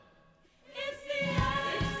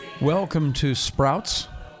Welcome to Sprouts,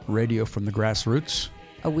 radio from the grassroots.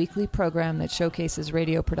 A weekly program that showcases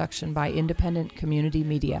radio production by independent community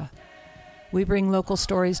media. We bring local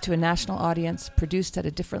stories to a national audience, produced at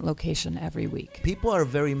a different location every week. People are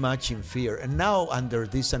very much in fear, and now under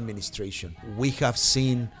this administration, we have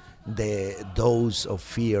seen the dose of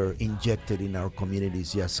fear injected in our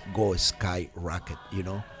communities just go skyrocket,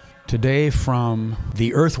 Today from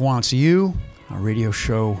The Earth Wants You, a radio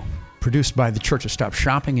show produced by the Church of Stop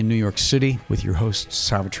Shopping in New York City with your hosts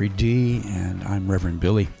Salvatore D. and I'm Reverend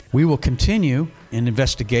Billy. We will continue an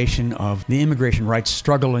investigation of the immigration rights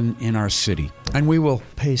struggle in our city. And we will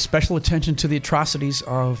pay special attention to the atrocities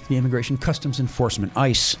of the Immigration Customs Enforcement,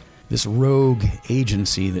 ICE, this rogue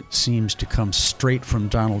agency that seems to come straight from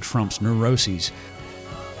Donald Trump's neuroses.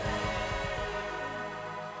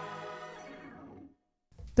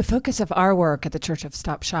 The focus of our work at the Church of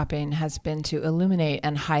Stop Shopping has been to illuminate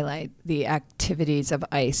and highlight the activities of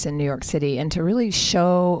ICE in New York City and to really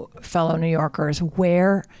show fellow New Yorkers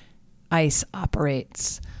where ICE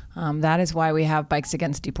operates. That is why we have Bikes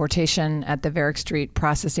Against Deportation at the Varick Street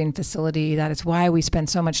processing facility. That is why we spend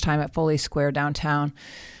so much time at Foley Square downtown.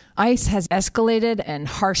 ICE has escalated and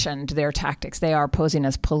harshened their tactics. They are posing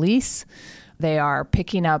as police. They are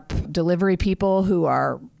picking up delivery people who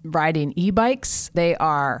are riding e-bikes. They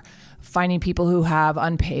are finding people who have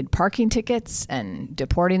unpaid parking tickets and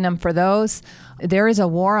deporting them for those. There is a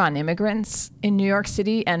war on immigrants in New York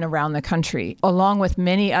City and around the country. Along with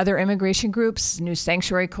many other immigration groups, New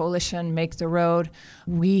Sanctuary Coalition, Make the Road,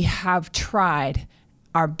 we have tried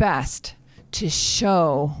our best to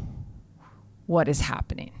show what is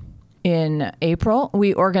happening. In April,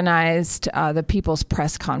 we organized the People's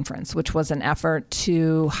Press Conference, which was an effort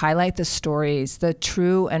to highlight the stories, the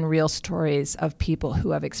true and real stories of people who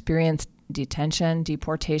have experienced detention,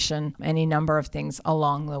 deportation, any number of things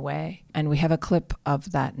along the way. And we have a clip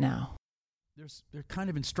of that now. They're kind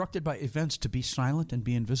of instructed by events to be silent and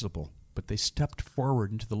be invisible, but they stepped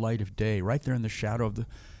forward into the light of day, right there in the shadow of the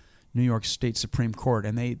New York State Supreme Court,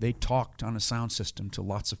 and they talked on a sound system to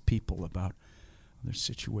lots of people about their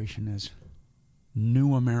situation as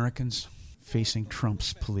new Americans facing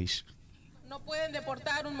Trump's police.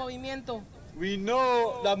 We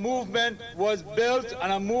know the movement was built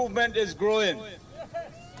and a movement is growing.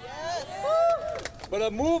 But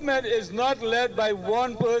a movement is not led by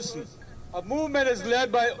one person. A movement is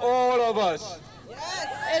led by all of us.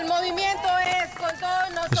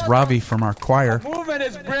 This is Ravi from our choir. A movement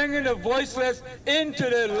is bringing the voiceless into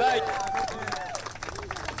the light.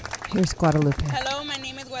 Here's Guadalupe. Hello, my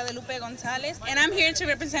name is Guadalupe Gonzalez, and I'm here to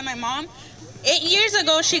represent my mom. 8 years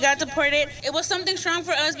ago, she got deported. It was something strong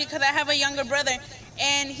for us because I have a younger brother,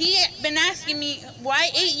 and he had been asking me why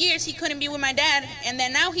 8 years he couldn't be with my dad, and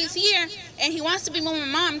then now he's here, and he wants to be with my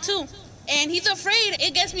mom, too. And he's afraid.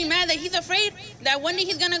 It gets me mad that he's afraid that one day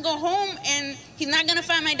he's going to go home, and he's not going to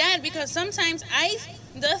find my dad because sometimes ICE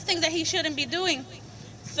does things that he shouldn't be doing.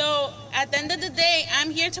 So at the end of the day, I'm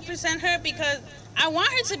here to present her because I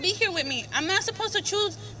want her to be here with me. I'm not supposed to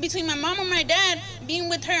choose between my mom or my dad being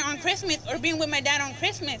with her on Christmas or being with my dad on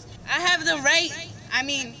Christmas. I have the right.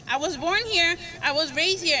 I was born here. I was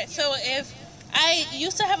raised here. So if I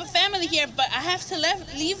used to have a family here, but I have to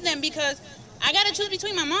leave them because I got to choose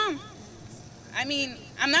between my mom.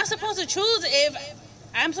 I'm not supposed to choose if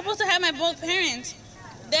I'm supposed to have my both parents.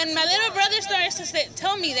 Then my little brother starts to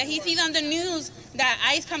tell me that he sees on the news that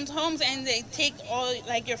ICE comes home and they take all,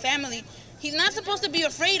 your family. He's not supposed to be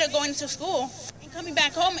afraid of going to school and coming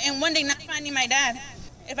back home and one day not finding my dad.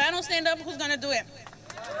 If I don't stand up, who's going to do it?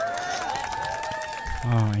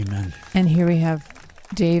 Oh, amen. And here we have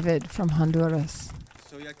David from Honduras.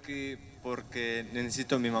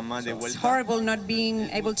 It's horrible not being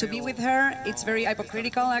able to be with her. It's very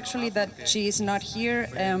hypocritical, actually, that she is not here.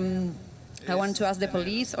 I want to ask the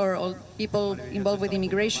police or all people involved with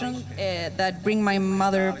immigration that bring my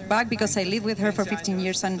mother back because I lived with her for 15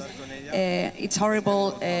 years and it's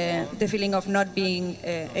horrible, the feeling of not being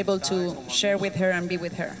able to share with her and be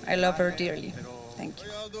with her. I love her dearly. Thank you.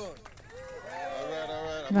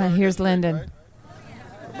 Here's Lyndon.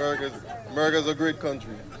 America's a great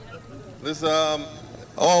country. Listen, I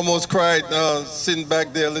almost cried sitting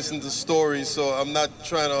back there listening to stories, so I'm not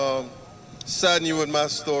trying to sadden you with my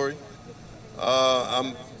story.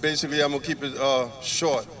 I'm gonna keep it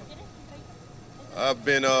short. I've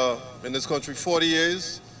been in this country 40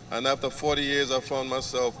 years, and after 40 years, I found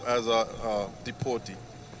myself as a deportee,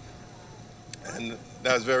 and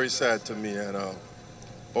that's very sad to me. And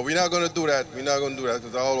but we're not gonna do that. We're not gonna do that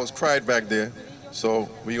because I almost cried back there. So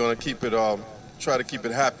we're gonna keep it, try to keep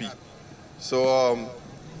it happy. So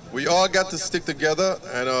we all got to stick together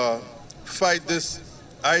and fight this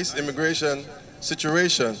ICE immigration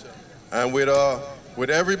situation. And with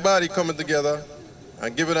everybody coming together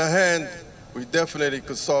and giving a hand, we definitely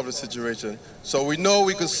could solve the situation. So we know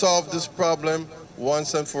we could solve this problem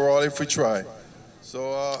once and for all if we try.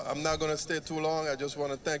 So I'm not going to stay too long. I just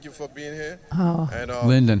want to thank you for being here. Oh, and,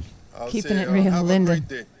 Lyndon. Keeping it real, Lyndon.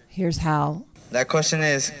 Here's Hal. That question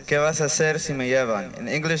is, ¿qué vas a hacer si me llevan? In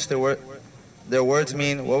English, their words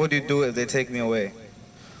mean, what would you do if they take me away?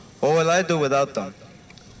 What will I do without them?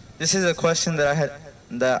 This is a question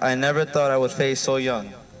that I never thought I would face so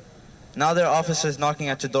young. Now there are officers knocking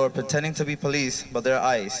at your door pretending to be police, but they're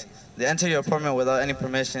ICE. They enter your apartment without any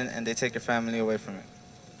permission and they take your family away from you.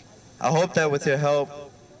 I hope that with your help,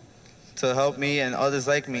 to help me and others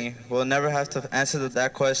like me, we'll never have to answer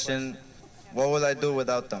that question, what will I do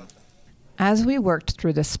without them? As we worked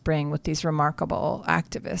through the spring with these remarkable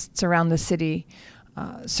activists around the city,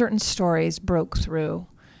 certain stories broke through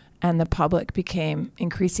and the public became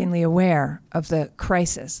increasingly aware of the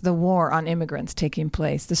crisis, the war on immigrants taking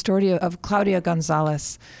place. The story of Claudia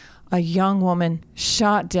Gonzalez, a young woman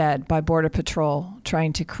shot dead by Border Patrol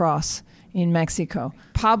trying to cross in Mexico.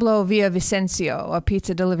 Pablo Villavicencio, a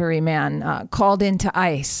pizza delivery man, called into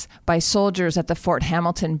ICE by soldiers at the Fort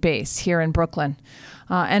Hamilton base here in Brooklyn.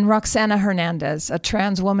 And Roxana Hernandez, a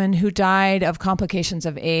trans woman who died of complications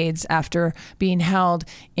of AIDS after being held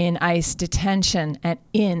in ICE detention and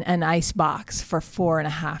in an ICE box for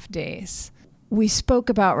 4.5 days. We spoke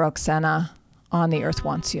about Roxana on The Earth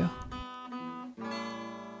Wants You.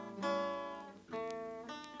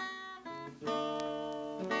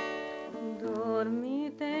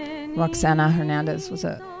 Roxana Hernandez was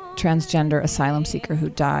a transgender asylum seeker who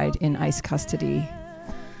died in ICE custody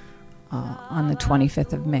on the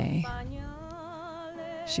 25th of May.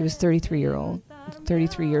 She was 33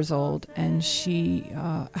 years old, and she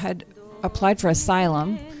had applied for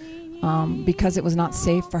asylum because it was not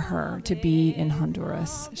safe for her to be in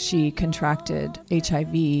Honduras. She contracted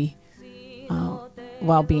HIV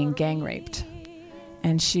while being gang raped,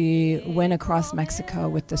 and she went across Mexico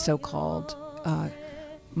with the so-called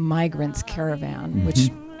migrants caravan, which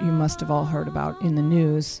you must have all heard about in the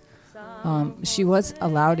news. She was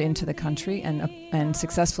allowed into the country and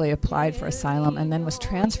successfully applied for asylum, and then was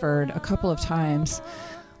transferred a couple of times,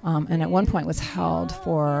 and at one point was held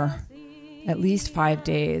for at least 5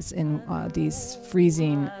 days in these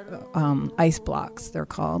freezing ice blocks, they're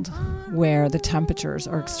called, where the temperatures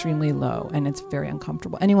are extremely low and it's very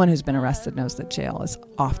uncomfortable. Anyone who's been arrested knows that jail is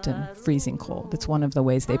often freezing cold. It's one of the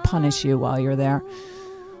ways they punish you while you're there.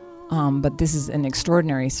 But this is an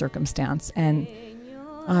extraordinary circumstance. And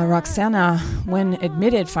Roxana, when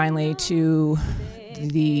admitted finally to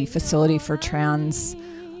the facility for trans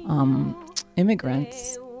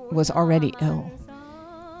immigrants, was already ill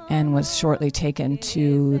and was shortly taken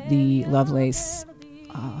to the Lovelace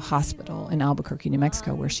Hospital in Albuquerque, New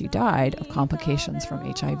Mexico, where she died of complications from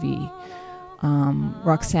HIV.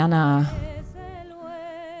 Roxana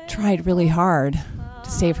tried really hard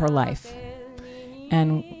to save her life,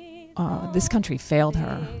 and this country failed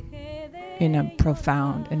her in a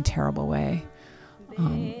profound and terrible way.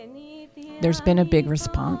 There's been a big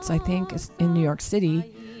response, I think, in New York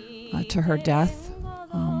City to her death.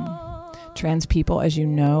 Trans people, as you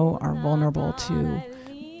know, are vulnerable to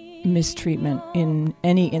mistreatment in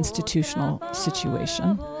any institutional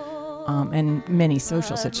situation, and many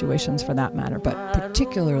social situations for that matter, but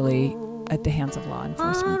particularly at the hands of law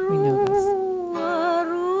enforcement. We know this.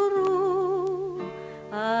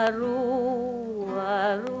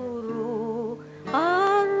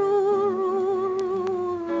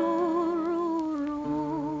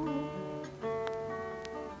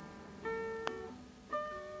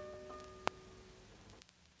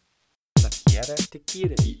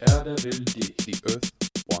 The Earth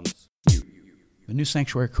Wants You. The New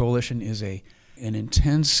Sanctuary Coalition is an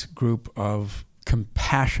intense group of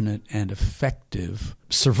compassionate and effective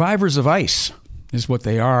survivors of ICE, is what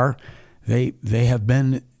they are. They have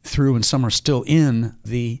been through, and some are still in,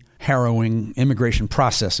 the harrowing immigration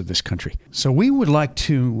process of this country. So we would like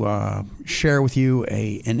to share with you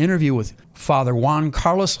an interview with Father Juan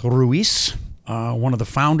Carlos Ruiz, one of the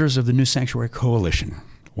founders of the New Sanctuary Coalition.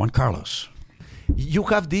 Juan Carlos. You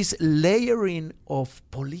have this layering of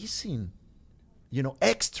policing,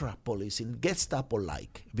 extra policing,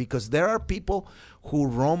 Gestapo-like, because there are people who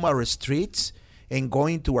roam our streets and go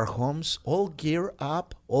into our homes, all gear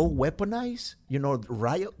up, all weaponized,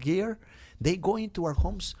 riot gear. They go into our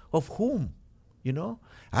homes. Of whom?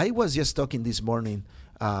 I was just talking this morning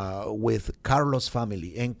with Carlos'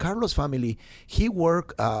 family. And Carlos' family, he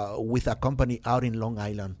worked with a company out in Long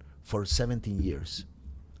Island for 17 years.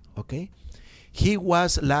 Okay? He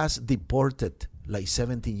was last deported like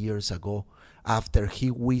 17 years ago, after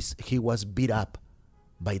he was beat up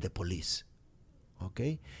by the police.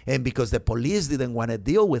 Okay? And because the police didn't want to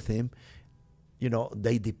deal with him,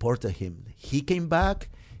 they deported him. He came back,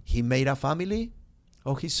 he made a family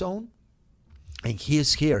of his own, and he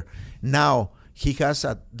is here. Now, he has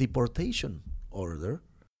a deportation order.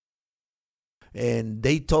 And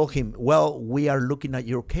they told him, well, we are looking at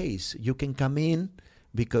your case. You can come in,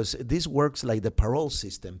 because this works like the parole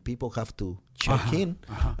system. People have to check in,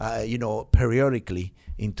 periodically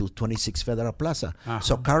into 26 Federal Plaza.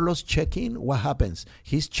 So Carlos check in, what happens?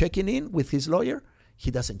 He's checking in with his lawyer.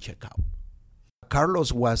 He doesn't check out.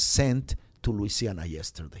 Carlos was sent to Louisiana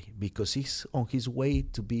yesterday because he's on his way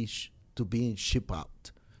to being shipped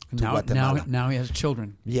out to Guatemala. Now he has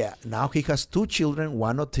children. Yeah, now he has 2 children,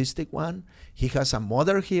 one autistic one. He has a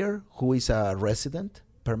mother here who is a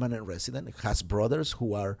permanent resident, has brothers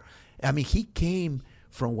who are, he came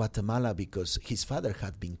from Guatemala because his father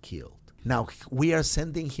had been killed. Now we are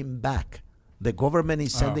sending him back. The government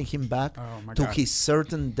is sending him back to his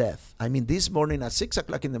certain death. This morning at 6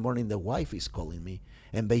 o'clock in the morning, the wife is calling me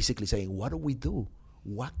and basically saying, what do we do?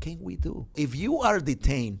 What can we do? If you are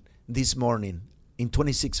detained this morning in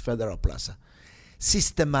 26 Federal Plaza,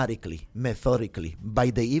 systematically, methodically,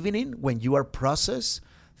 by the evening when you are processed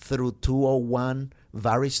through 201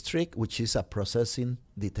 Valley Street, which is a processing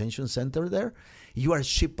detention center there, you are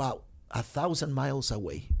shipped out 1,000 miles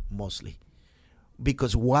away, mostly.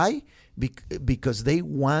 Because why? Because they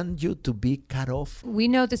want you to be cut off. We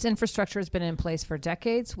know this infrastructure has been in place for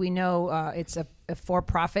decades. We know it's a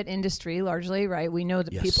for-profit industry largely, right? We know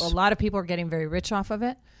that a lot of people are getting very rich off of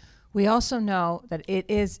it. We also know that it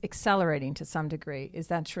is accelerating to some degree. Is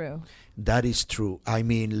that true? That is true.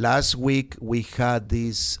 Last week we had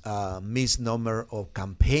this misnomer of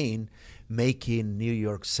campaign, Making New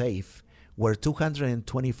York Safe, where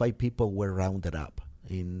 225 people were rounded up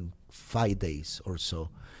in 5 days or so.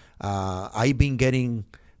 I've been getting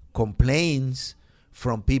complaints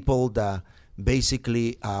from people that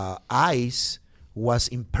basically ICE was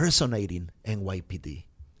impersonating NYPD.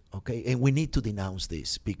 Okay, and we need to denounce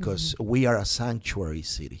this because we are a sanctuary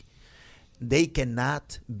city. They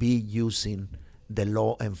cannot be using the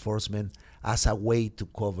law enforcement as a way to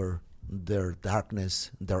cover their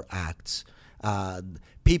darkness, their acts.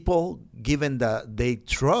 People, given that they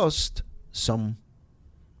trust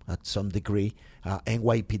at some degree,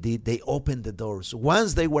 NYPD, they open the doors.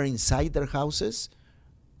 Once they were inside their houses,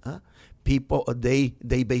 people, they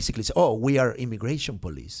basically say, oh, we are immigration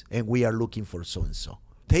police and we are looking for so-and-so.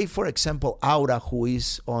 Take, for example, Aura, who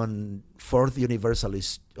is on 4th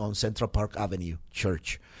Universalist on Central Park Avenue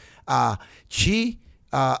Church. She,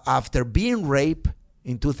 after being raped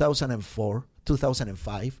in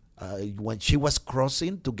 2005, when she was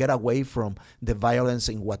crossing to get away from the violence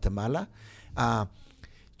in Guatemala,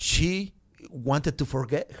 she wanted to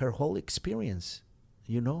forget her whole experience,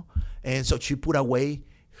 and so she put away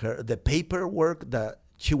the paperwork that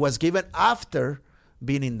she was given after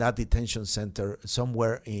being in that detention center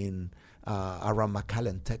somewhere in around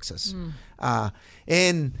McAllen, Texas.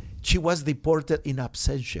 And she was deported in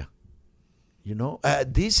absentia.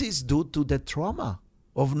 This is due to the trauma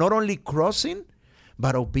of not only crossing,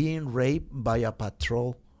 but of being raped by a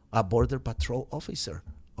border patrol officer.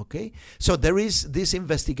 Okay? So there is this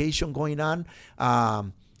investigation going on.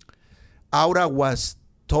 Aura was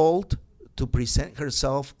told to present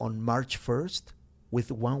herself on March 1st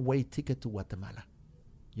with one-way ticket to Guatemala.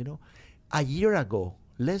 A year ago,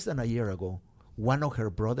 less than a year ago, one of her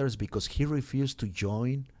brothers, because he refused to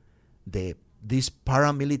join this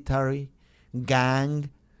paramilitary gang,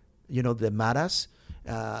 the Maras,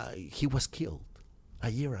 he was killed a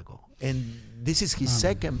year ago. And this is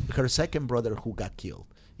her second brother who got killed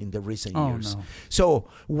in the recent years. No. So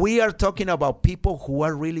we are talking about people who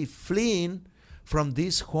are really fleeing from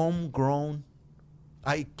this homegrown,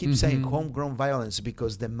 I keep saying homegrown violence,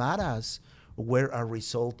 because the Maras were a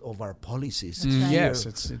result of our policies. Right. Yes,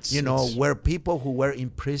 it's where people who were in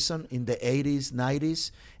prison in the 80s,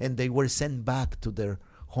 90s, and they were sent back to their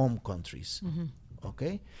home countries.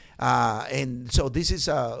 Okay, and so this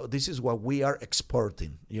is what we are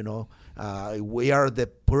exporting. We are the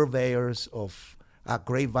purveyors of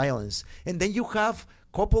great violence, and then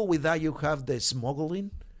coupled with that, you have the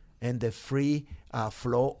smuggling and the free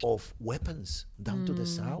flow of weapons down to the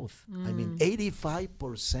south.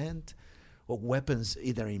 85% of weapons,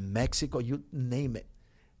 either in Mexico, you name it,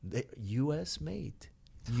 the U.S. made,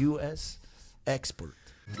 U.S. export.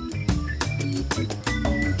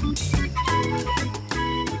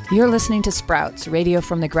 You're listening to Sprouts, radio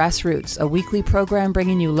from the grassroots, a weekly program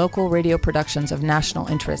bringing you local radio productions of national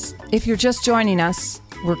interest. If you're just joining us,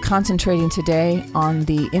 we're concentrating today on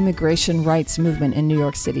the immigration rights movement in New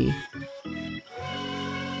York City.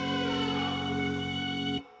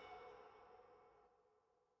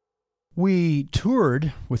 We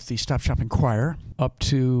toured with the Stop Shopping Choir up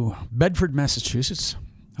to Bedford, Massachusetts,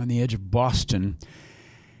 on the edge of Boston,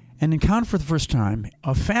 and encountered for the first time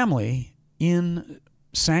a family in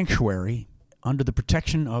sanctuary under the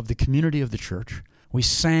protection of the community of the church. We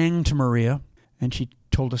sang to Maria, and she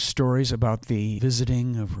told us stories about the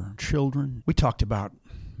visiting of her children. We talked about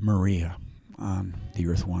Maria on The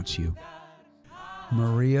Earth Wants You.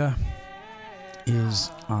 Maria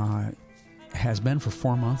has been for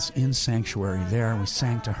 4 months in sanctuary there. We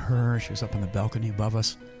sang to her. She was up on the balcony above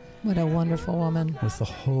us. What a wonderful woman. With the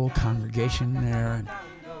whole congregation there.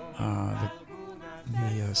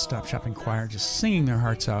 The Stop Shopping Choir just singing their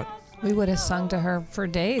hearts out. We would have sung to her for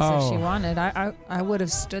days if she wanted. I would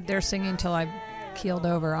have stood there singing till I keeled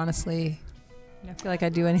over, honestly. I feel like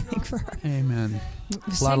I'd do anything for her. Amen.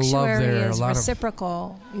 A lot of love there. Is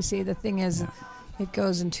reciprocal. You see, the thing is, it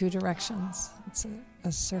goes in two directions. It's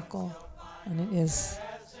a circle, and it is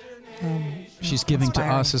she's giving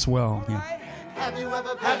inspiring to us as well. Yeah. Have you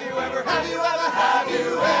ever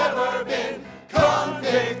been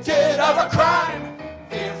convicted of a crime?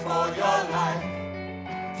 Fear for your life.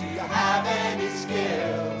 Do you have any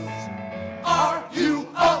skills? Are you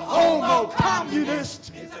a homo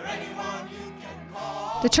communist? Is there anyone you can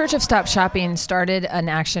call? The Church of Stop Shopping started an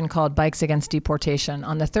action called Bikes Against Deportation.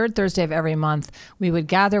 On the third Thursday of every month, we would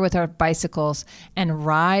gather with our bicycles and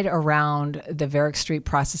ride around the Varick Street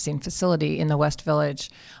processing facility in the West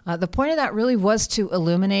Village. The point of that really was to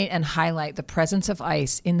illuminate and highlight the presence of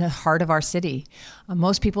ICE in the heart of our city.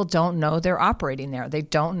 Most people don't know they're operating there. They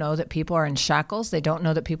don't know that people are in shackles. They don't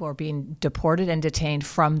know that people are being deported and detained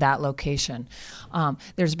from that location.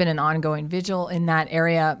 There's been an ongoing vigil in that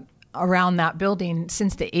area around that building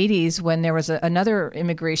since the 80s, when there was another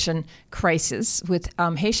immigration crisis with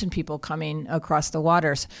Haitian people coming across the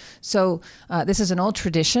waters. So this is an old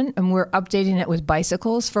tradition, and we're updating it with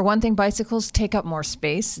bicycles. For one thing, bicycles take up more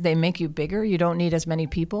space. They make you bigger. You don't need as many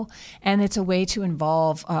people. And it's a way to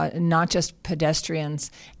involve not just pedestrians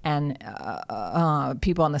and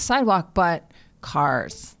people on the sidewalk, but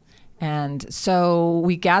cars. And so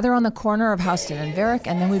we gather on the corner of Houston and Varick,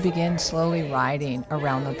 and then we begin slowly riding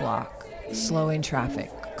around the block, slowing traffic,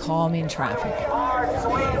 calming traffic. There are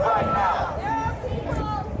people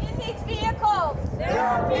in these vehicles. There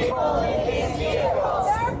are people in these vehicles.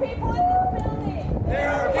 There are people in this building. There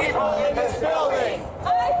are people in this building.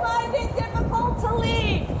 I find it difficult to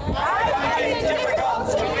leave. I find it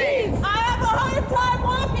difficult to leave. I have a hard time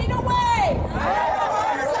walking away.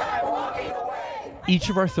 Each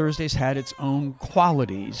of our Thursdays had its own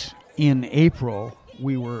qualities. In April,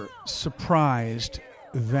 we were surprised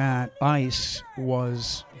that ICE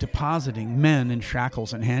was depositing men in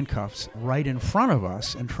shackles and handcuffs right in front of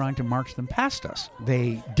us and trying to march them past us.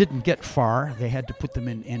 They didn't get far. They had to put them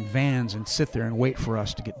in vans and sit there and wait for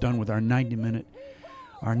us to get done with our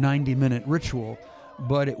 90-minute ritual.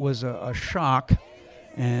 But it was a shock,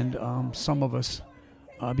 and some of us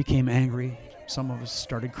became angry. Some of us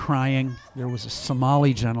started crying. There was a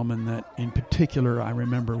Somali gentleman that, in particular, I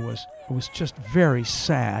remember was just very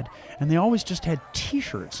sad. And they always just had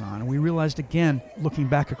T-shirts on. And we realized, again, looking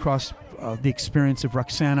back across the experience of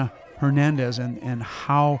Roxana Hernandez and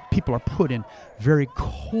how people are put in very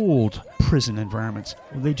cold prison environments.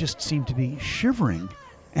 They just seemed to be shivering.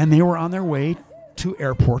 And they were on their way to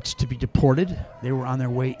airports to be deported. They were on their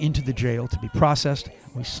way into the jail to be processed.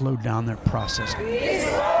 We slowed down their process.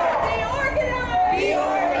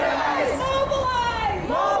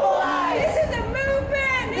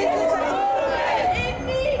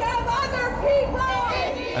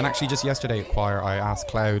 And actually just yesterday at choir I asked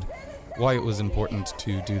Cloud why it was important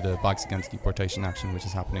to do the Bikes Against Deportation action, which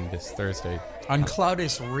is happening this Thursday. And Cloud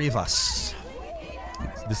is Rivas.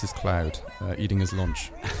 This is Cloud eating his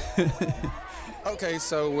lunch. Okay,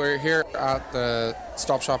 so we're here at the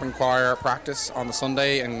Stop Shopping Choir practice on the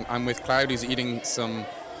Sunday, and I'm with Cloud, who's eating some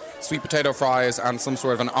sweet potato fries and some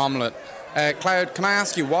sort of an omelette. Cloud, can I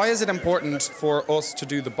ask you, why is it important for us to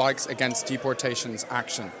do the Bikes Against Deportations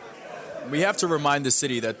action? We have to remind the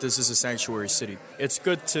city that this is a sanctuary city. It's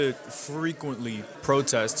good to frequently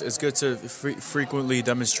protest. It's good to frequently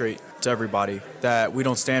demonstrate to everybody that we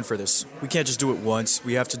don't stand for this. We can't just do it once.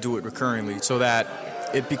 We have to do it recurringly so that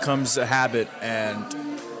it becomes a habit, and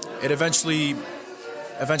it eventually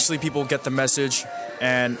people get the message,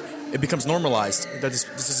 and it becomes normalized that this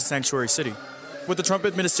is a sanctuary city. With the Trump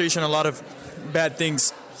administration, a lot of bad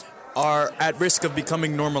things are at risk of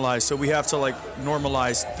becoming normalized. So we have to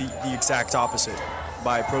normalize the exact opposite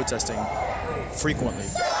by protesting frequently.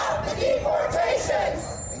 Stop the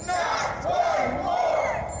deportations! Not one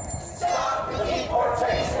more! Stop the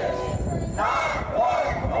deportations! Not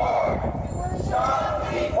one more! Stop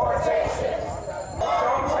the deportations!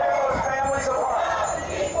 Don't tear those families apart! Stop the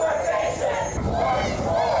deportations! One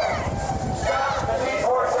more! Stop the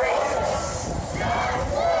deportations! Not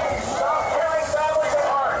one! Stop tearing families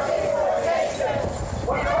apart! Deportations!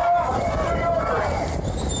 We all New Yorkers!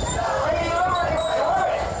 Lady Liberty was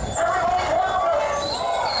right! Everybody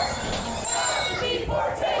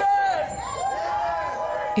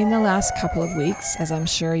In the last couple of weeks, as I'm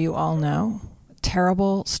sure you all know,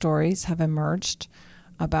 terrible stories have emerged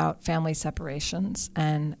about family separations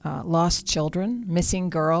and lost children, missing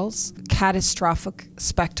girls, catastrophic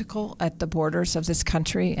spectacle at the borders of this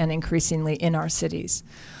country and increasingly in our cities.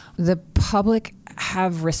 The public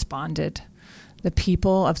have responded. The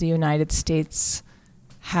people of the United States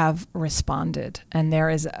have responded, and there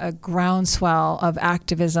is a groundswell of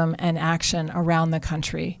activism and action around the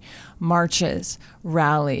country. Marches,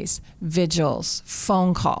 rallies, vigils,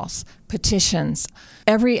 phone calls, petitions,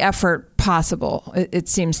 every effort possible, it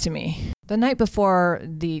seems to me. The night before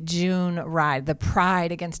the June ride, the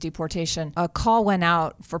Pride Against Deportation, a call went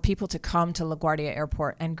out for people to come to LaGuardia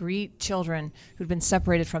Airport and greet children who'd been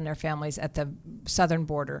separated from their families at the southern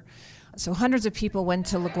border. So hundreds of people went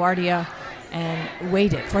to LaGuardia and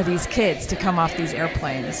waited for these kids to come off these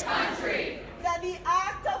airplanes. That the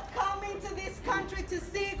act of coming to this country to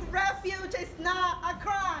seek refuge is not a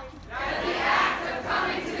crime. That the act of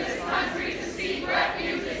coming to this country to seek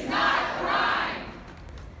refuge is not a crime.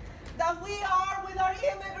 That we are with our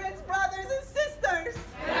immigrant brothers and sisters.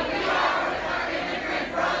 That we are with our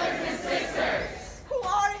immigrant brothers and sisters. Who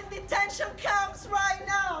are in detention camps right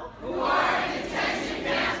now. Who are in detention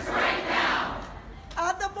camps right now.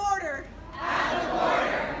 At the border. At the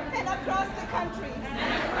border. And across the country.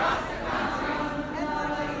 And across the country.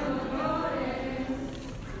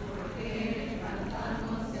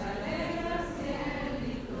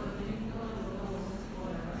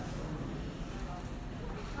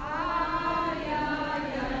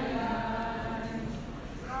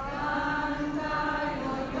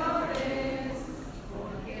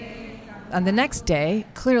 And the next day,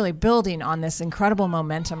 clearly building on this incredible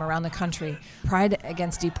momentum around the country, Pride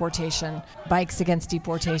Against Deportation, Bikes Against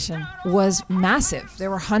Deportation, was massive. There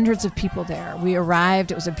were hundreds of people there. We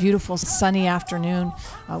arrived. It was a beautiful, sunny afternoon.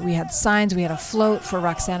 We had signs. We had a float for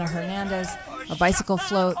Roxana Hernandez, a bicycle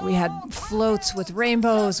float. We had floats with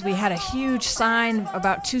rainbows. We had a huge sign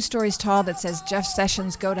about 2 stories tall that says, "Jeff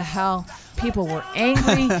Sessions, go to hell." People were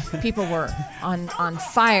angry. People were on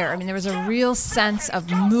fire. I mean, there was a real sense of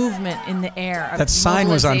movement in the air. That sign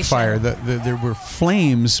was on fire. There were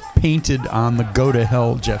flames painted on the "Go to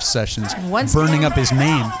Hell" Jeff Sessions, burning up his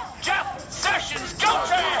name. Jeff Sessions, go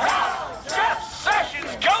to hell! Jeff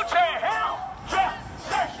Sessions, go to hell! Jeff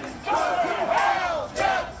Sessions, go to hell!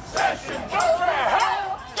 Jeff Sessions, go to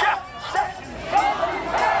hell! Jeff Sessions, go to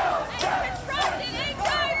hell! Contracted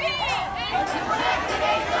HIV! Contracted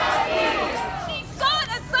HIV! She sought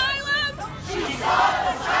asylum! She sought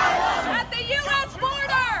asylum! At the U.S.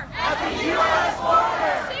 border! At the U.S.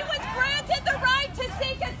 border! She was granted the right to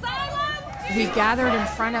seek asylum! We gathered in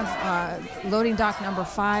front of loading dock number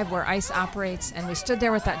 5 where ICE operates, and we stood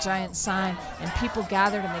there with that giant sign, and people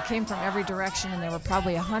gathered, and they came from every direction, and there were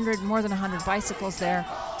probably more than 100 bicycles there,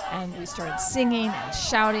 and we started singing and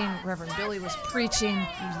shouting. Reverend Billy was preaching.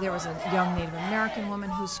 There was a young Native American woman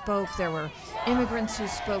who spoke. There were immigrants who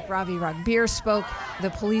spoke. Ravi Ragbir spoke. The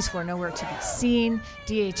police were nowhere to be seen.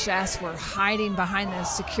 DHS were hiding behind the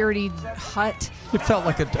security hut. It felt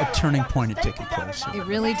like a turning point had taken place. It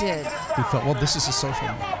really did. We felt, well, this is a social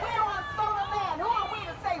movement.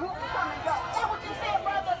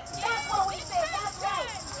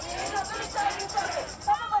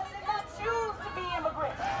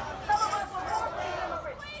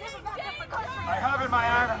 I have in my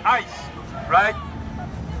hand ice, right?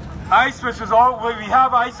 Ice, which is all, we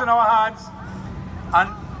have ice in our hands,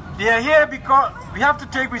 and they are here because we have to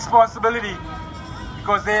take responsibility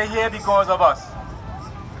because they are here because of us.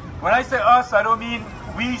 When I say us, I don't mean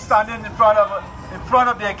we standing in front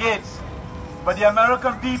of their gates, but the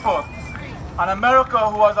American people and America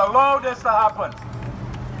who has allowed this to happen.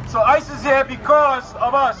 So ICE is here because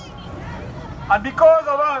of us, and because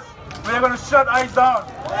of us, we are going to shut ICE down.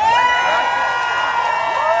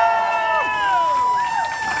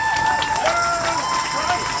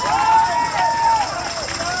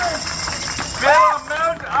 We are going to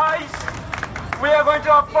melt ICE. We are going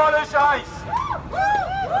to abolish ICE.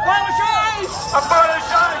 Abolish ICE.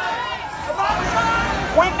 Abolish ICE.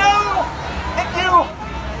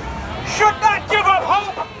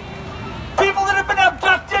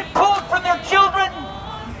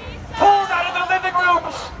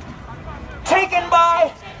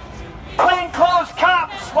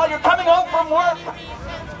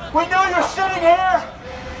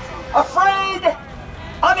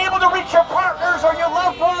 to reach your partners or your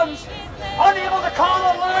loved ones, unable to call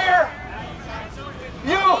a lawyer,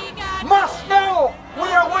 you must know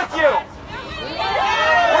we are with you. We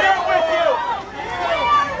are with you.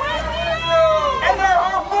 And there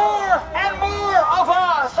are more and more of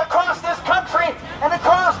us across this country and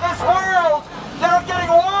across this world that are getting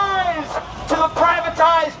wise to the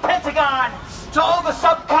privatized Pentagon, to all the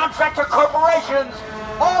subcontractor corporations,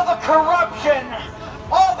 all the corruption,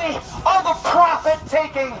 all the profit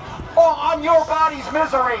taking on your body's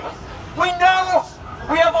misery. We know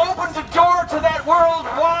we have opened the door to that world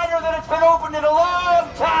wider than it's been opened in a long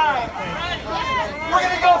time. We're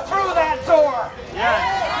going to go through that door.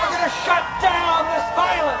 We're going to shut down this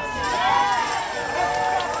violence.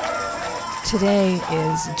 Today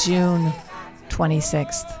is June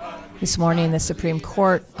 26th. This morning, the Supreme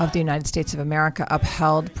Court of the United States of America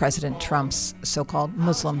upheld President Trump's so-called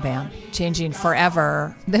Muslim ban, changing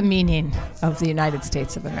forever the meaning of the United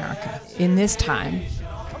States of America. In this time,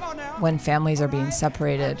 when families are being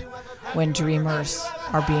separated, when dreamers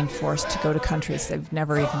are being forced to go to countries they've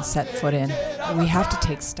never even set foot in, we have to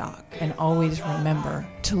take stock and always remember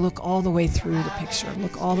to look all the way through the picture,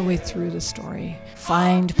 look all the way through the story.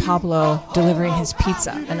 Find Pablo delivering his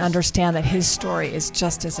pizza and understand that his story is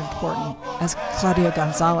just as important as Claudio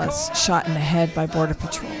Gonzalez shot in the head by Border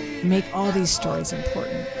Patrol. Make all these stories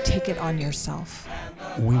important. Take it on yourself.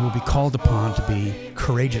 We will be called upon to be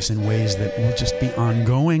courageous in ways that will just be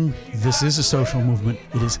ongoing. This is a social movement.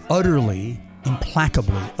 It is utterly,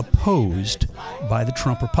 implacably opposed by the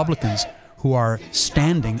Trump Republicans, who are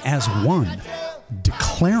standing as one,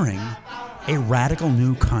 declaring a radical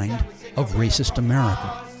new kind of racist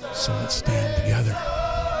America. So let's stand together.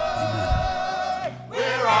 Amen.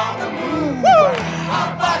 We're on the move. Woo!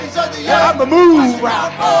 Our bodies are the earth. On the move. Pushing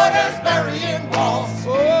our borders, burying walls.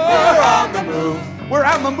 We're on the move. We're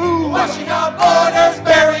on the move. Washing our borders,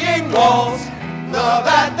 burying walls. Love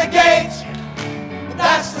at the gate.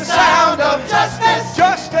 That's the sound of justice.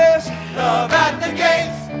 Justice. Love at the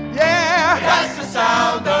gate. Yeah. That's the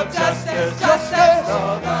sound of justice. Justice.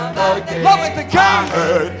 Love at the gate. Love at the gate. I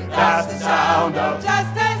heard. That's the sound of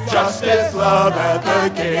justice. Justice. Love at the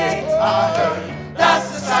gate. I heard. That's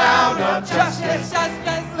the sound of justice.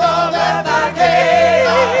 Justice. Love at the gate.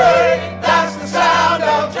 I heard. That's the sound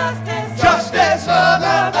of justice. Justice, love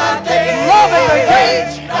at the gate. Love at the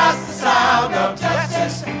gate. That's the sound of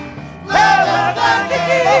justice. Love at the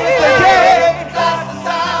gate. That's the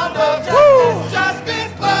sound of justice.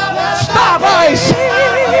 Justice, love at the gate. Stop ice.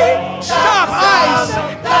 Stop ice.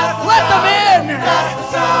 Let them in.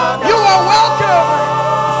 You are welcome.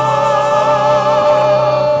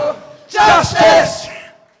 Justice.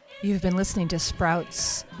 You've been listening to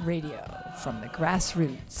Sprouts Radio from the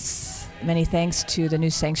grassroots. Many thanks to the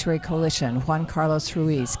New Sanctuary Coalition, Juan Carlos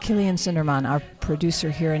Ruiz, Killian Sunderman, our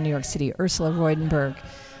producer here in New York City, Ursula Reudenberg.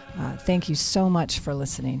 Thank you so much for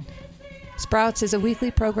listening. Sprouts is a weekly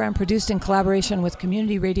program produced in collaboration with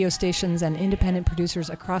community radio stations and independent producers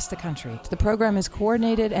across the country. The program is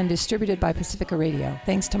coordinated and distributed by Pacifica Radio.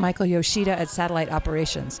 Thanks to Michael Yoshida at Satellite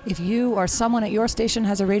Operations. If you or someone at your station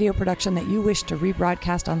has a radio production that you wish to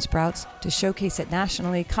rebroadcast on Sprouts to showcase it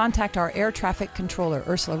nationally, contact our air traffic controller,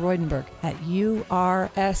 Ursula Reudenberg, at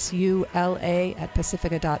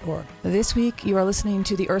ursula@pacifica.org. This week, you are listening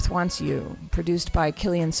to The Earth Wants You, produced by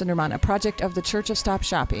Killian Sunderman, a project of the Church of Stop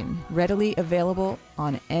Shopping, readily available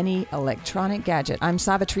on any electronic gadget. I'm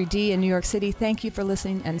Savitri D in New York City. Thank you for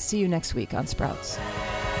listening, and see you next week on Sprouts.